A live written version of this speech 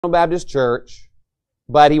Baptist church,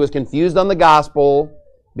 but he was confused on the gospel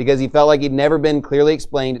because he felt like he'd never been clearly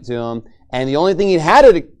explained it to him. And the only thing he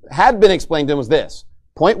had been explained to him was this.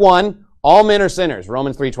 Point 1, all men are sinners,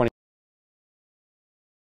 Romans 3:20.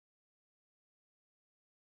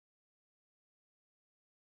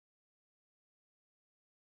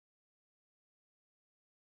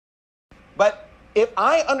 But if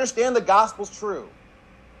I understand the gospel's true,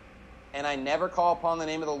 and I never call upon the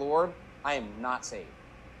name of the Lord, I am not saved.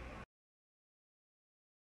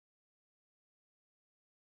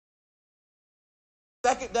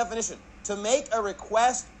 Second definition, to make a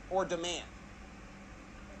request or demand.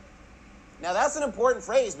 Now that's an important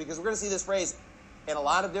phrase because we're going to see this phrase in a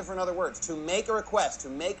lot of different other words. To make a request, to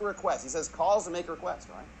make a request. He says calls to make a request,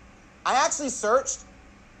 right? I actually searched,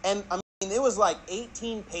 and it was like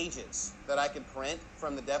 18 pages that I could print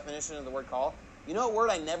from the definition of the word call. You know what word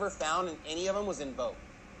I never found in any of them was invoke.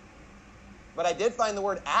 But I did find the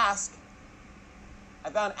word ask. I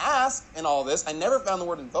found ask in all this. I never found the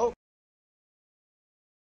word invoke.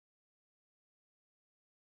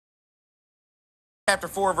 Chapter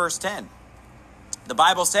 4, verse 10. The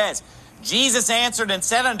Bible says, Jesus answered and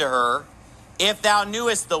said unto her, if thou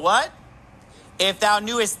knewest the what? If thou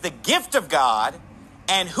knewest the gift of God,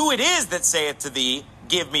 and who it is that saith to thee,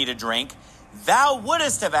 give me to drink, thou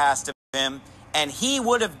wouldest have asked of him, and he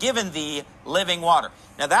would have given thee living water.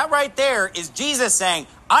 Now that right there is Jesus saying,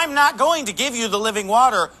 I'm not going to give you the living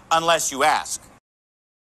water unless you ask.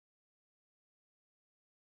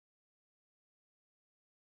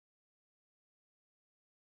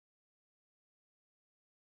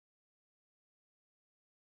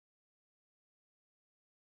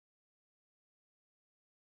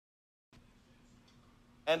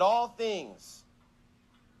 And all things,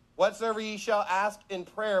 whatsoever ye shall ask in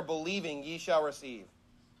prayer, believing ye shall receive.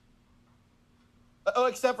 Oh,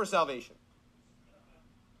 except for salvation.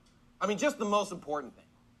 I mean, just the most important thing.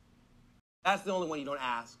 That's the only one you don't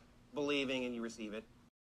ask, believing and you receive it.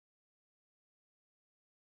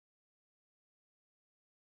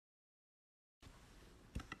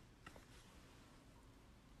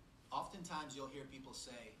 Oftentimes you'll hear people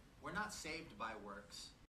say, we're not saved by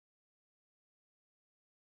works.